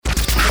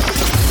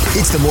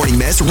It's the Morning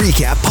Mess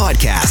Recap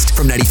Podcast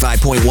from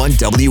 95.1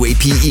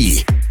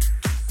 WAPE.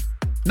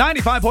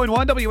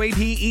 95.1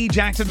 WAPE,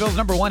 Jacksonville's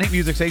number one hit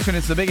music station.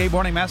 It's the Big A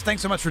Morning Mess.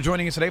 Thanks so much for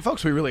joining us today,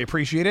 folks. We really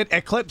appreciate it.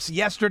 Eclipse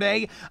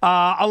yesterday.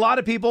 A lot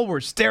of people were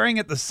staring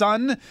at the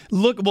sun,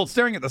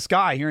 staring at the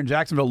sky here in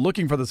Jacksonville,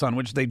 looking for the sun,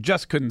 which they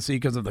just couldn't see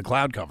because of the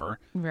cloud cover.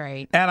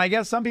 Right. And I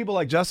guess some people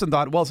like Justin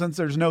thought, well, since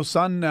there's no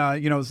sun,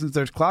 since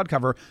there's cloud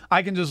cover,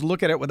 I can just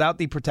look at it without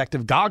the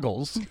protective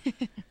goggles.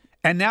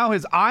 And now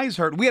his eyes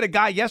hurt. We had a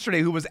guy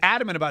yesterday who was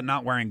adamant about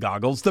not wearing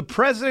goggles. The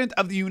president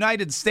of the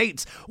United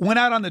States went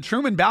out on the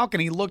Truman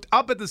balcony, looked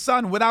up at the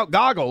sun without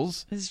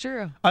goggles. It's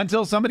true.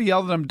 Until somebody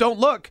yelled at him, "Don't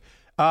look."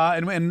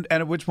 And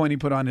at which point he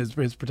put on his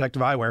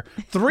protective eyewear.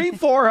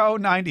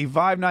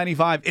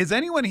 340-9595. Is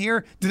anyone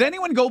here? Did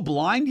anyone go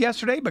blind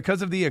yesterday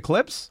because of the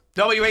eclipse?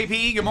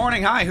 WAPE, good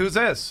morning. Hi, who's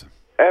this?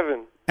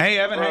 Evan. Hey,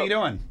 Evan, how you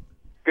doing?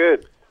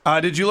 Good.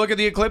 Did you look at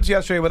the eclipse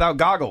yesterday without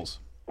goggles?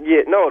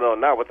 Yeah, no,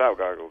 not without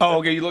goggles. Oh,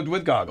 okay, you looked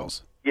with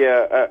goggles.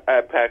 Yeah,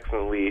 at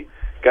Paxton we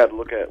got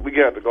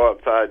to go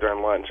outside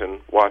during lunch and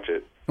watch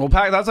it. Well,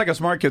 that's like a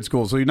smart kid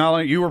school. So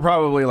you were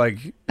probably like,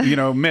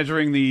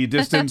 measuring the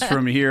distance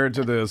from here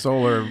to the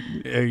solar,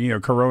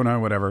 corona,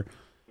 whatever.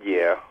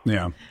 Yeah.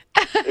 Yeah.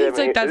 It's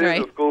like, that's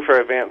right. It's a school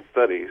for advanced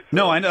studies. So.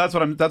 No, I know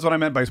that's what I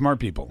meant by smart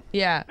people.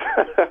 Yeah.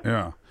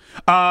 Yeah.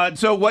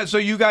 So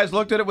you guys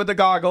looked at it with the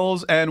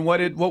goggles, and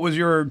what was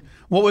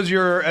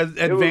your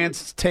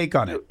advanced take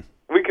on it?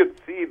 We could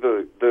see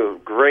the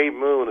gray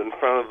moon in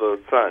front of the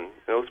sun.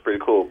 It was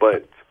pretty cool,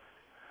 but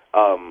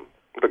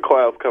the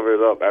clouds covered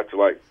it up after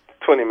like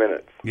 20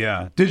 minutes.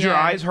 Yeah. Did your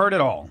eyes hurt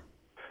at all?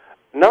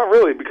 Not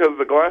really, because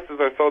the glasses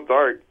are so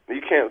dark,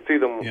 you can't see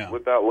them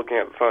without looking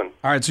at the sun.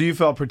 All right, so you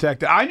felt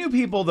protected. I knew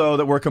people, though,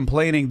 that were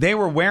complaining. They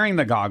were wearing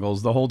the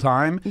goggles the whole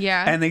time.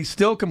 Yeah. And they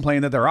still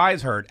complained that their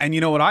eyes hurt. And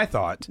you know what I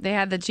thought? They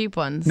had the cheap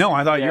ones. No,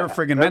 I thought you were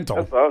friggin' mental.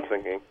 That's what I was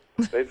thinking.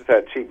 They just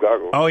had cheap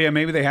goggles. Oh, yeah,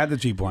 maybe they had the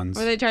cheap ones.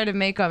 Or they tried to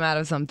make them out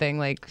of something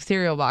like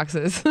cereal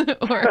boxes.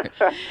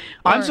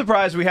 I'm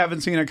surprised we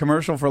haven't seen a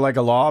commercial for like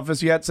a law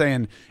office yet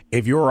saying,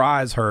 if your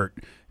eyes hurt,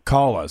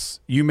 call us.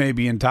 You may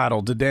be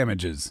entitled to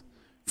damages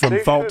from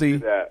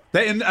faulty.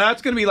 And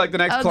that's going to be like the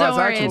next class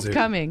action suit. It's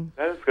coming.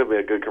 That is going to be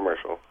a good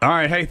commercial. All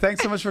right. Hey,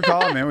 thanks so much for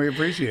calling, man. We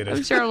appreciate it.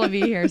 I'm sure we'll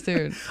be here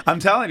soon. I'm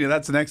telling you,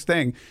 that's the next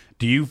thing.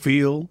 Do you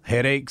feel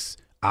headaches,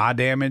 eye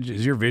damage?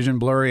 Is your vision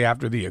blurry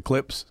after the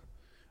eclipse?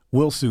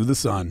 We'll sue the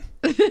sun.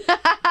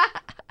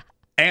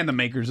 And the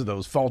makers of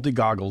those faulty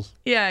goggles.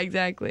 Yeah,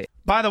 exactly.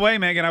 By the way,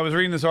 Megan, I was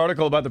reading this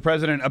article about the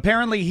president.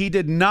 Apparently, he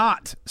did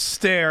not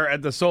stare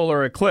at the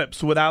solar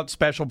eclipse without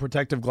special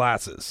protective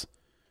glasses,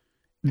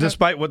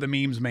 despite what the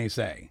memes may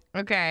say.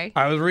 Okay.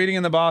 I was reading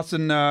in the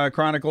Boston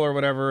Chronicle or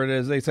whatever it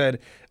is. They said,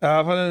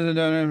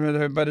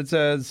 but it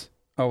says,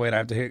 oh, wait, I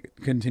have to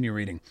continue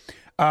reading.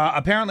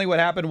 Apparently what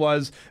happened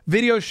was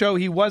videos show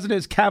he wasn't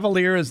as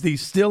cavalier as the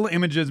still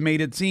images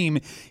made it seem.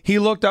 He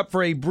looked up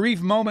for a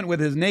brief moment with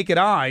his naked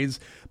eyes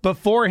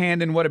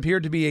beforehand in what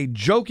appeared to be a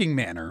joking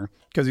manner,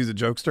 because he's a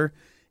jokester,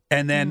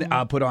 and then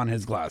put on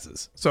his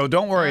glasses. So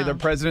don't worry, the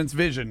president's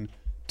vision,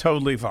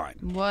 totally fine.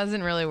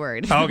 Wasn't really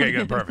worried. Okay,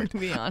 good, perfect. To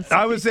be honest.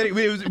 I was sitting.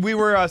 We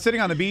were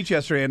sitting on the beach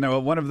yesterday,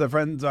 and one of the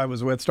friends I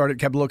was with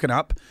kept looking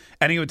up,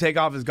 and he would take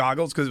off his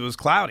goggles because it was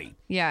cloudy.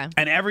 Yeah.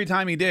 And every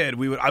time he did,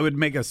 I would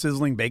make a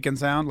sizzling bacon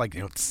sound, like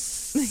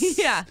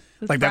yeah,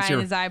 like that's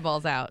his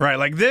eyeballs out. Right,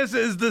 like this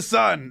is the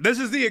sun. This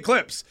is the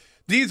eclipse.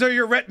 These are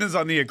your retinas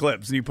on the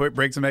eclipse. And you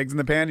break some eggs in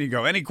the pan and you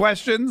go, any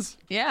questions?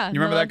 Yeah. You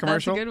remember that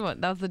commercial? That's a good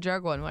one. That was the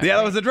drug one. Yeah,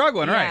 that was the drug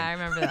one, right? Yeah, I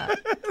remember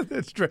that.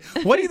 That's true.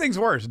 What do you think's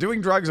worse,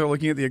 doing drugs or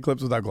looking at the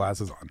eclipse without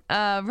glasses on?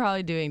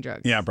 Probably doing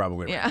drugs. Yeah,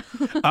 probably. Yeah.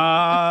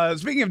 Right.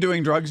 Speaking of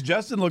doing drugs,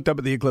 Justin looked up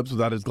at the eclipse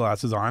without his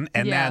glasses on.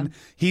 And then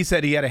he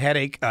said he had a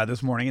headache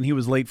this morning and he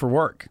was late for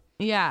work.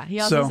 Yeah.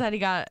 He also said he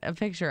got a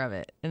picture of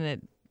it and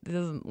it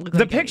doesn't look like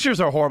the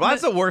pictures are horrible.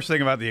 That's the worst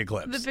thing about the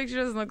eclipse. The picture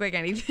doesn't look like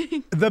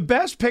anything. The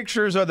best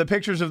pictures are the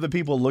pictures of the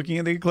people looking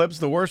at the eclipse.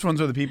 The worst ones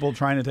are the people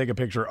trying to take a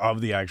picture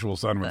of the actual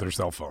sun with their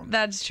cell phone.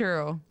 That's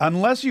true.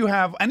 Unless you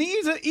have, and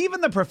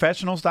even the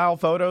professional style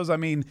photos, I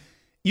mean,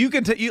 you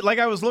can like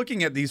I was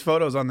looking at these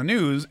photos on the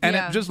news, and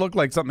it just looked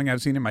like something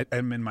I've seen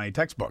in my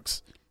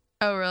textbooks.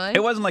 Oh, really?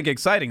 It wasn't like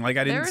exciting. Like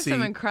I didn't see. There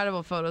were some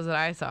incredible photos that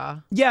I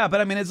saw. Yeah,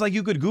 but I mean, it's like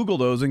you could Google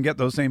those and get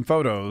those same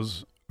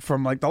photos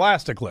from like the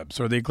last eclipse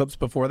or the eclipse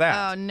before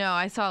that. Oh, no.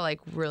 I saw like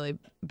really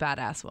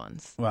badass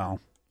ones. Well,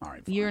 all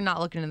right. Fine. You're not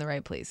looking in the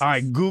right place. All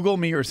right. Google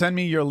me or send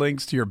me your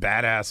links to your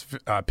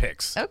badass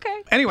pics.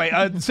 Okay. Anyway,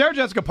 Sarah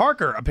Jessica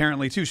Parker,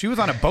 apparently, too. She was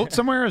on a boat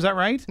somewhere. Is that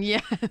right?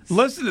 Yes.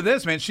 Listen to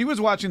this, man. She was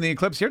watching the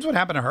eclipse. Here's what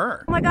happened to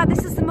her. Oh, my God.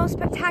 This is the most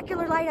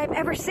spectacular light I've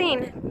ever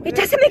seen. It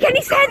doesn't make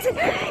any sense.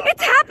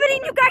 It's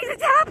happening, you guys.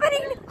 It's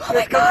happening. Oh,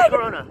 my God.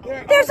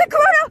 There's a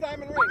corona. Oh, my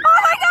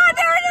God.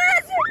 There it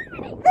is.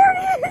 There it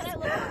is.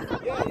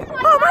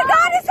 Oh, my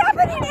God. It's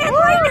happening. And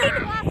lightning.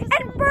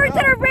 And birds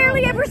that are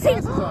rarely ever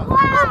seen.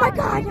 Oh, my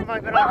God. Oh,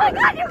 my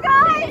God, you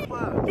guys.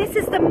 This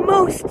is the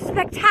most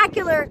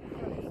spectacular,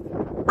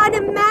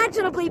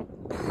 unimaginably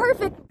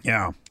perfect.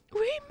 Yeah. We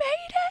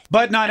made it.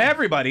 But not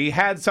everybody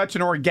had such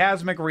an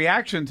orgasmic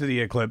reaction to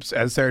the eclipse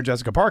as Sarah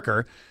Jessica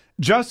Parker.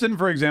 Justin,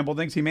 for example,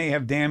 thinks he may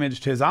have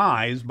damaged his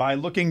eyes by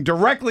looking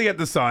directly at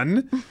the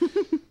sun,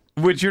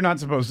 which you're not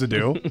supposed to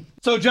do.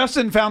 So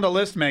Justin found a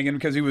list, Megan,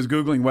 because he was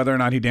Googling whether or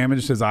not he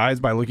damaged his eyes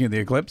by looking at the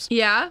eclipse.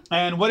 Yeah.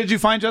 And what did you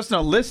find, Justin?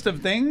 A list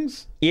of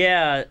things?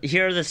 Yeah,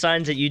 here are the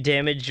signs that you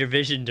damaged your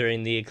vision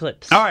during the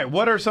eclipse. All right,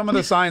 what are some of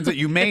the signs that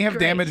you may have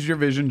damaged your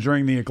vision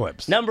during the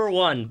eclipse? Number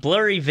 1,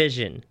 blurry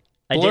vision.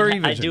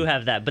 I do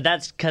have that, but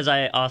that's because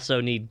I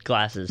also need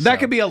glasses. That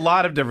could be a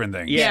lot of different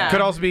things. Yeah. Could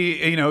also be,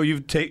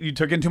 you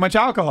took in too much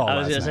alcohol. I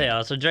was going to say I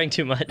also drank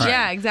too much.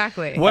 Yeah,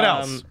 exactly. What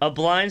else? A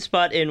blind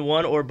spot in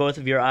one or both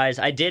of your eyes.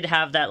 I did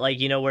have that,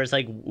 where it's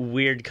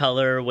weird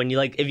color when you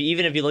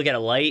even if you look at a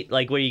light,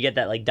 where you get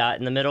that dot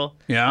in the middle.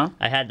 Yeah.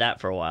 I had that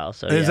for a while.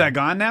 So Is that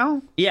gone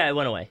now? Yeah, it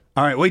went away.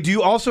 All right. Wait, do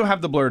you also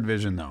have the blurred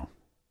vision though?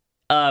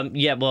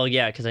 Yeah,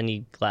 because I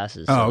need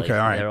glasses. Oh, so, okay,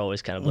 all right. They're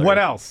always kind of blurry. What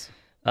else?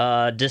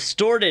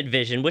 Distorted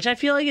vision, which I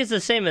feel like is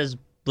the same as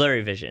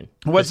blurry vision.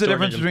 What's the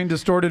difference between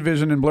distorted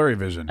vision and blurry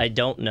vision? I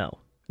don't know.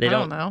 I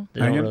don't know.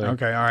 They don't really.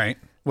 Okay, all right.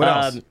 What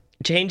else?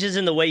 Changes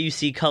in the way you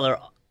see color.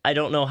 I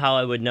don't know how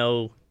I would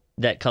know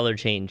that color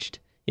changed.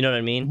 You know what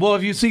I mean? Well,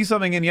 if you see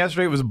something and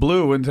yesterday it was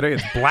blue and today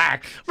it's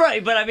black,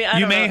 right, but I mean,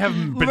 you may have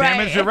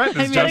damaged your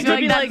retinas. I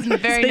mean, that's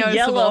very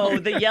noticeable.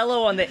 The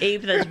yellow on the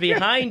ape that's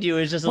behind you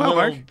is just a Well,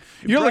 little. Mark,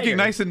 you're brighter. looking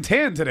nice and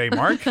tan today,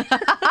 Mark.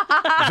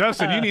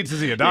 Justin, you need to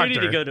see a doctor. You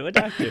need to go to a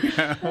doctor.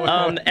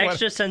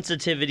 Extra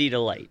sensitivity to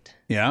light.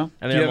 Yeah.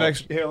 I mean, Do you have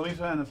extra? Here, let me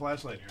find the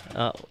flashlight.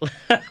 Oh.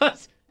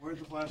 Where'd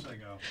the flashlight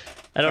go?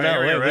 I don't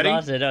know. Okay, We ready?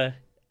 lost it. No.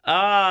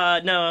 No.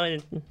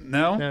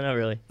 No, not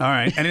really. All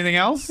right. Anything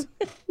else?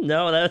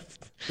 No, that's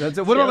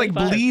it. What about like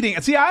five. bleeding?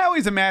 See, I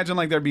always imagine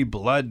there'd be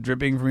blood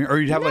dripping from you, or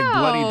you'd have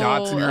bloody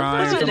dots in your No,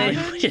 eyes. of or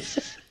course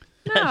something.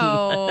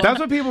 No. That's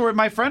what people were.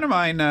 My friend of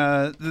mine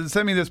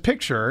sent me this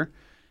picture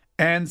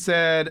and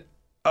said,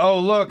 "Oh,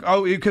 look,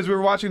 because we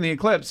were watching the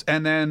eclipse,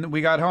 and then we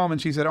got home, and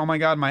she said, 'Oh my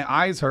God, my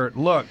eyes hurt.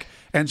 Look.'"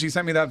 And she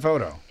sent me that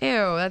photo. Ew,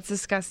 that's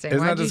disgusting.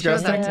 Isn't Why'd that you show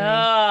disgusting?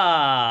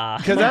 Ah.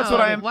 Because that's what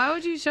I'm. Why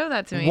would you show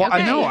that to me? Well,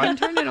 okay, I know. you can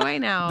turn it away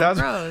now. That's,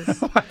 Gross.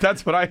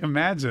 that's what I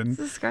imagine. It's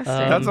disgusting.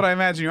 That's what I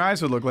imagine your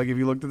eyes would look like if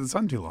you looked at the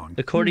sun too long.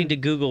 According to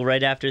Google,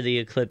 right after the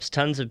eclipse,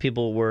 tons of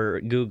people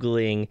were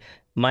Googling,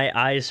 "My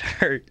eyes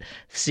hurt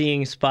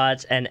seeing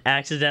spots," and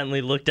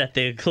accidentally looked at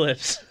the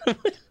eclipse.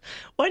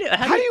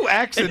 How do you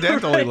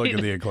accidentally look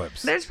at the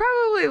eclipse? There's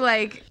probably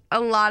a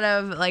lot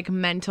of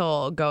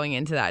mental going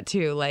into that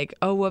too.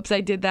 Oh, whoops, I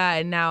did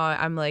that, and now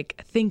I'm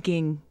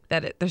thinking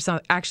that there's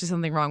actually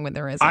something wrong when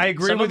there isn't. I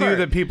agree with you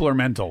that people are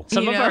mental.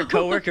 Some of our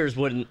coworkers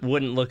wouldn't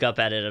look up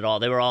at it at all.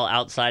 They were all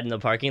outside in the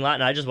parking lot,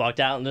 and I just walked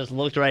out and just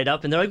looked right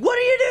up, and they're like, "What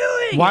are you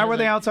doing?" Why were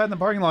they outside in the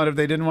parking lot if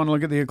they didn't want to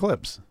look at the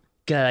eclipse?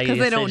 Because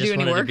they don't do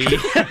any work. They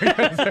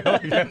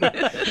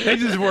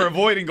just were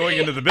avoiding going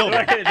into the building.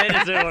 They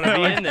just didn't want to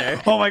be in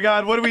there. Oh my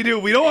God, what do we do?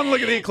 We don't want to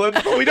look at the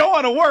eclipse, but we don't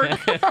want to work.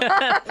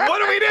 What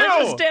do we do?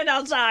 Let's just stand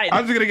outside.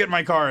 I'm just going to get in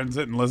my car and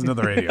sit and listen to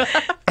the radio.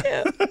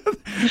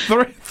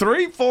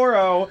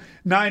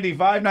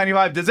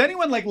 340-9595. Does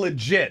anyone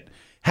legit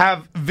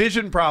have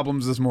vision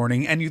problems this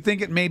morning and you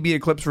think it may be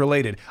eclipse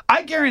related?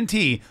 I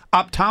guarantee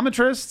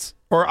optometrists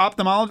or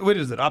ophthalmologist. What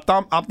is it?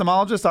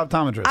 Ophthalmologist,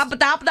 optometrist.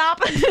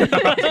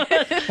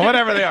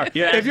 Whatever they are.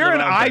 Yeah, if you're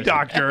an eye person.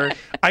 doctor,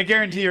 I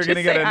guarantee you're going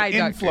to get say eye an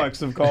doctor.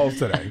 influx of calls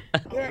today.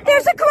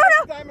 There's a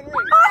corona! Oh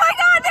my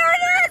God, there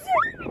it is!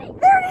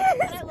 There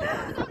it is!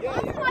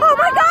 Oh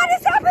my God,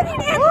 it's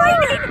happening! And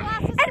lightning!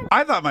 And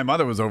I thought my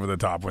mother was over the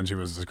top when she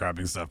was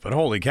describing stuff, but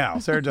holy cow,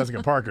 Sarah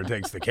Jessica Parker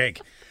takes the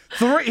cake.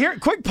 Here,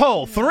 quick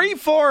poll,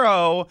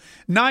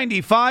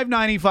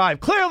 340-9595.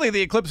 Clearly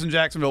the eclipse in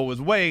Jacksonville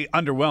was way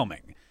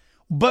underwhelming.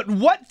 But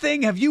what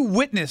thing have you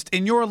witnessed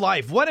in your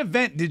life? What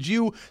event did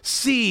you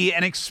see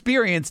and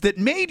experience that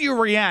made you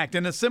react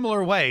in a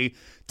similar way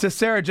to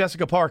Sarah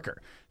Jessica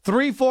Parker?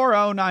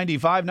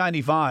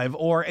 340-9595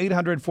 or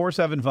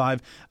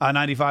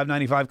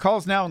 800-475-9595. Call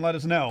us now and let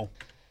us know.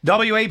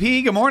 WAP,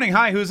 good morning.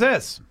 Hi, who's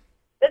this?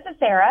 This is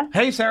Sarah.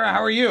 Hey, Sarah,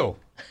 how are you?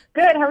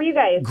 Good. How are you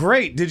guys?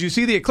 Great. Did you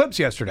see the eclipse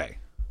yesterday?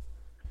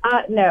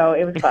 No,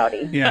 it was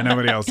cloudy. Yeah,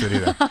 nobody else did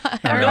either.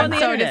 Everyone's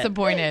so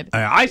disappointed.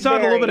 I saw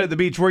it a little bit Very. at the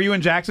beach. Were you in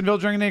Jacksonville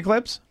during the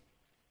eclipse?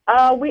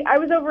 I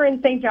was over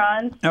in St.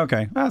 John's.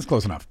 Okay, that's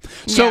close enough.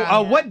 So, Yeah.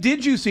 what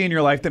did you see in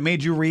your life that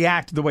made you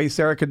react the way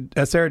Sarah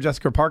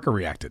Jessica Parker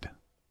reacted?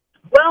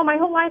 Well, my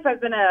whole life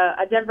I've been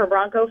a Denver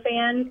Bronco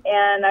fan,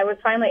 and I was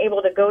finally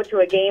able to go to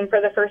a game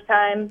for the first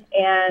time.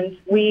 And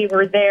we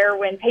were there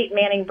when Peyton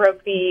Manning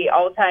broke the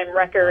all-time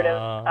record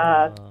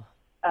of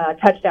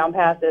touchdown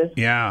passes.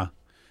 Yeah.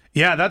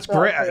 Yeah, that's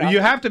great.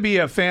 You have to be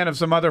a fan of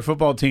some other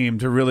football team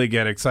to really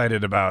get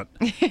excited about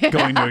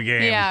going to a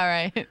game. Yeah,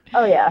 right.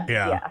 Oh, yeah.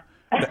 Yeah.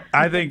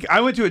 I think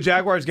I went to a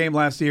Jaguars game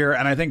last year,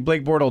 and I think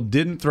Blake Bortles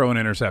didn't throw an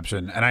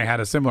interception, and I had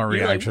a similar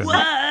reaction.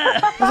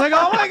 I was like,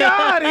 oh my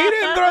God, he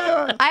didn't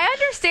throw it. I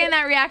understand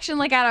that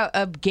reaction at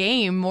a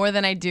game more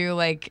than I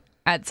do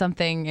at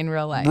something in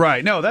real life.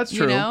 Right. No, that's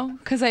true. You know?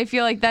 Because I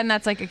feel then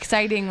that's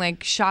exciting,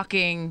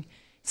 shocking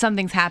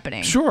something's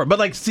happening. Sure, but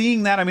like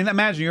seeing that, I mean,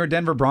 imagine you're a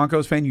Denver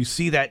Broncos fan. You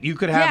see that, you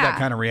could have that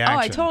kind of reaction. Oh,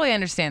 I totally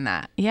understand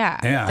that. Yeah.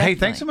 Yeah. Definitely. Hey,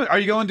 thanks so much. Are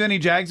you going to any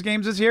Jags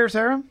games this year,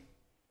 Sarah?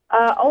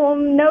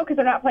 No, because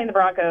they're not playing the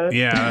Broncos.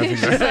 Yeah. That's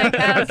She's like,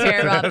 I don't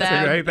care about them.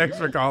 Hey, thanks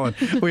for calling.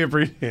 We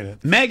appreciate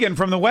it. Megan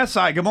from the West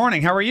Side. Good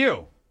morning. How are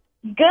you?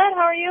 Good.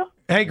 How are you?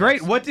 Hey,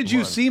 great. What did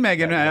you see,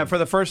 Megan, for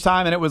the first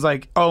time? And it was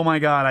like, oh my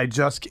God,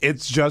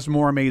 it's just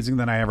more amazing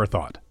than I ever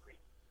thought.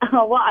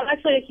 Well, I'm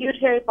actually a huge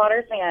Harry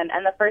Potter fan,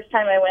 and the first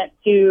time I went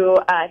to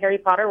Harry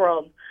Potter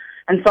World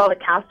and saw the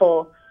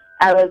castle,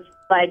 I was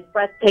like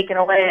breath taken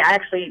away. I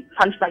actually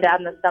punched my dad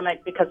in the stomach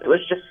because it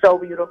was just so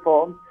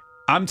beautiful.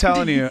 I'm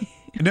telling you.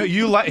 No,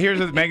 here's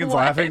Megan's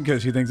laughing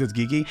because she thinks it's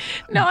geeky.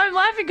 No, I'm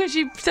laughing because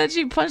she said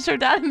she punched her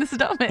dad in the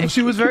stomach. Well,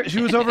 she was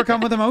overcome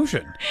with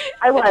emotion.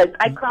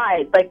 I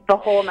cried like the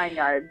whole 9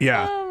 yards.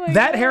 Yeah. Oh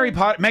That Harry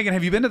Potter. Megan,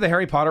 have you been to the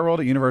Harry Potter World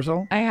at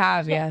Universal? I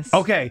have, yes.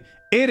 Okay.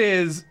 It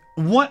is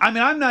one. I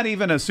mean, I'm not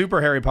even a super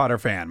Harry Potter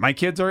fan. My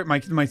kids are. My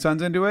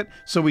son's into it,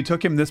 so we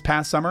took him this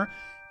past summer.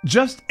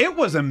 It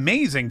was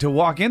amazing to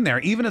walk in there,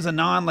 even as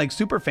a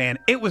super fan.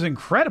 It was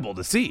incredible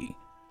to see.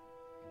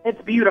 It's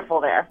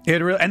beautiful there.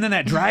 And then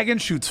that dragon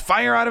shoots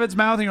fire out of its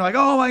mouth, and you're like,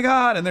 "Oh my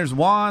God!" And there's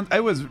wands.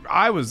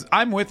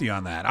 I'm with you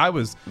on that.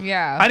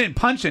 Yeah. I didn't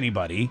punch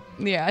anybody.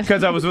 Yeah.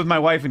 Because I was with my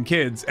wife and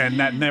kids, and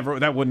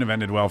that wouldn't have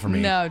ended well for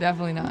me. No,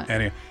 definitely not.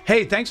 Anyway,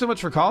 hey, thanks so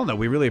much for calling, though.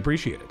 We really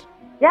appreciate it.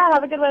 Yeah,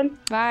 have a good one.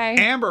 Bye.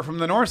 Amber from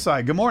the North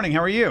Side. Good morning. How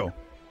are you?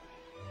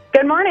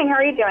 Good morning. How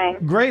are you doing?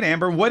 Great,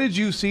 Amber. What did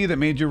you see that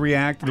made you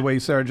react the way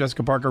Sarah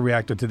Jessica Parker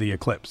reacted to the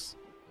eclipse?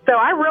 So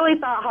I really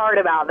thought hard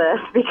about this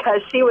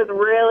because she was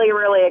really,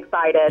 really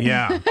excited.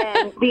 Yeah.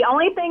 And the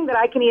only thing that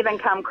I can even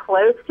come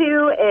close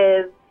to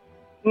is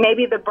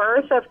maybe the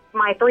birth of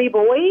my 3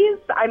 boys.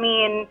 I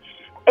mean,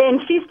 and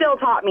she still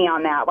taught me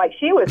on that. Like,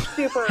 she was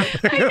super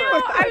I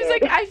know. I was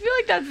like, I feel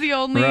like that's the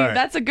only,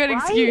 that's a good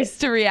excuse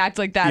to react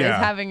like that, is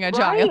having a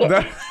child.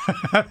 Like,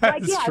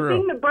 yeah,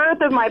 seeing the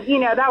birth of my,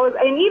 that was,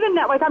 and even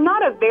that, like, I'm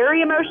not a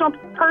very emotional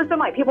person.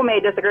 Like, people may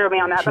disagree with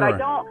me on that, but I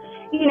don't,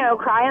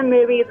 cry in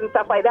movies and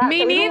stuff like that. Me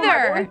so neither.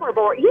 When my boys were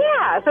born,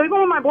 so even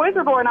when my boys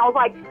were born, I was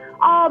like,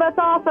 oh, that's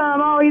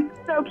awesome. Oh, he's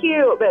so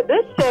cute. But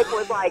this chick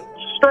was like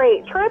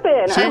straight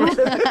tripping.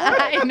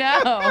 I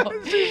know.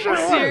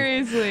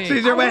 Seriously.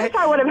 I wish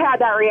I would have had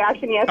that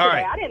reaction yesterday.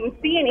 Right. I didn't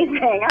see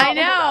anything. I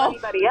know.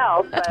 Anybody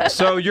else? But.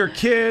 So your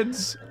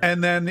kids,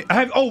 and then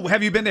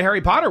have you been to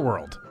Harry Potter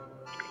World?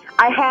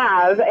 I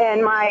have,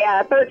 and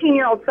my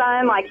 13-year-old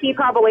son, like, he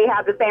probably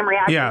had the same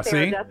reaction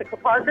Sarah Jessica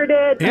Parker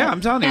did. Yeah,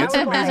 I'm telling you, it's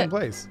an amazing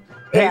place.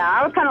 Hey. Yeah,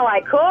 I was kind of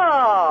like,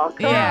 cool.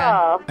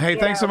 Yeah. Hey,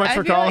 thanks so much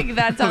for calling. I feel like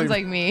that sounds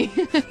like me.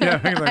 Yeah,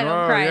 like, I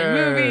don't cry in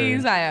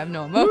movies. I have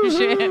no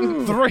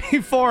emotion.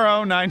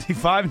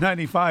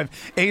 340-9595,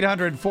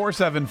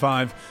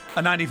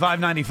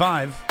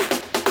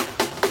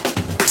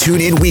 800-475-9595.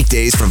 Tune in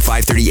weekdays from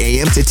 5:30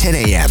 a.m. to 10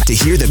 a.m. to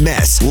hear The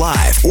Mess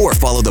live or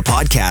follow the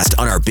podcast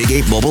on our Big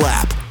 8 mobile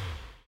app.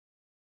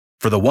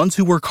 For the ones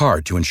who work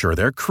hard to ensure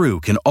their crew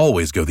can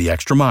always go the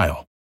extra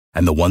mile,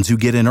 and the ones who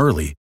get in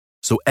early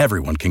so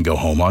everyone can go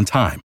home on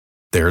time,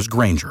 there's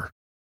Grainger,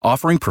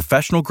 offering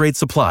professional-grade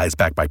supplies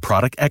backed by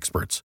product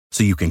experts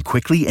so you can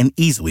quickly and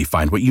easily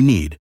find what you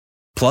need.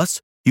 Plus,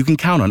 you can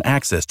count on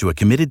access to a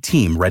committed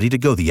team ready to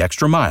go the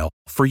extra mile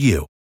for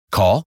you.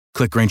 Call,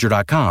 click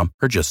Grainger.com,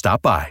 or just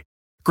stop by.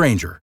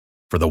 Grainger,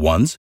 for the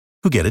ones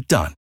who get it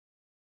done.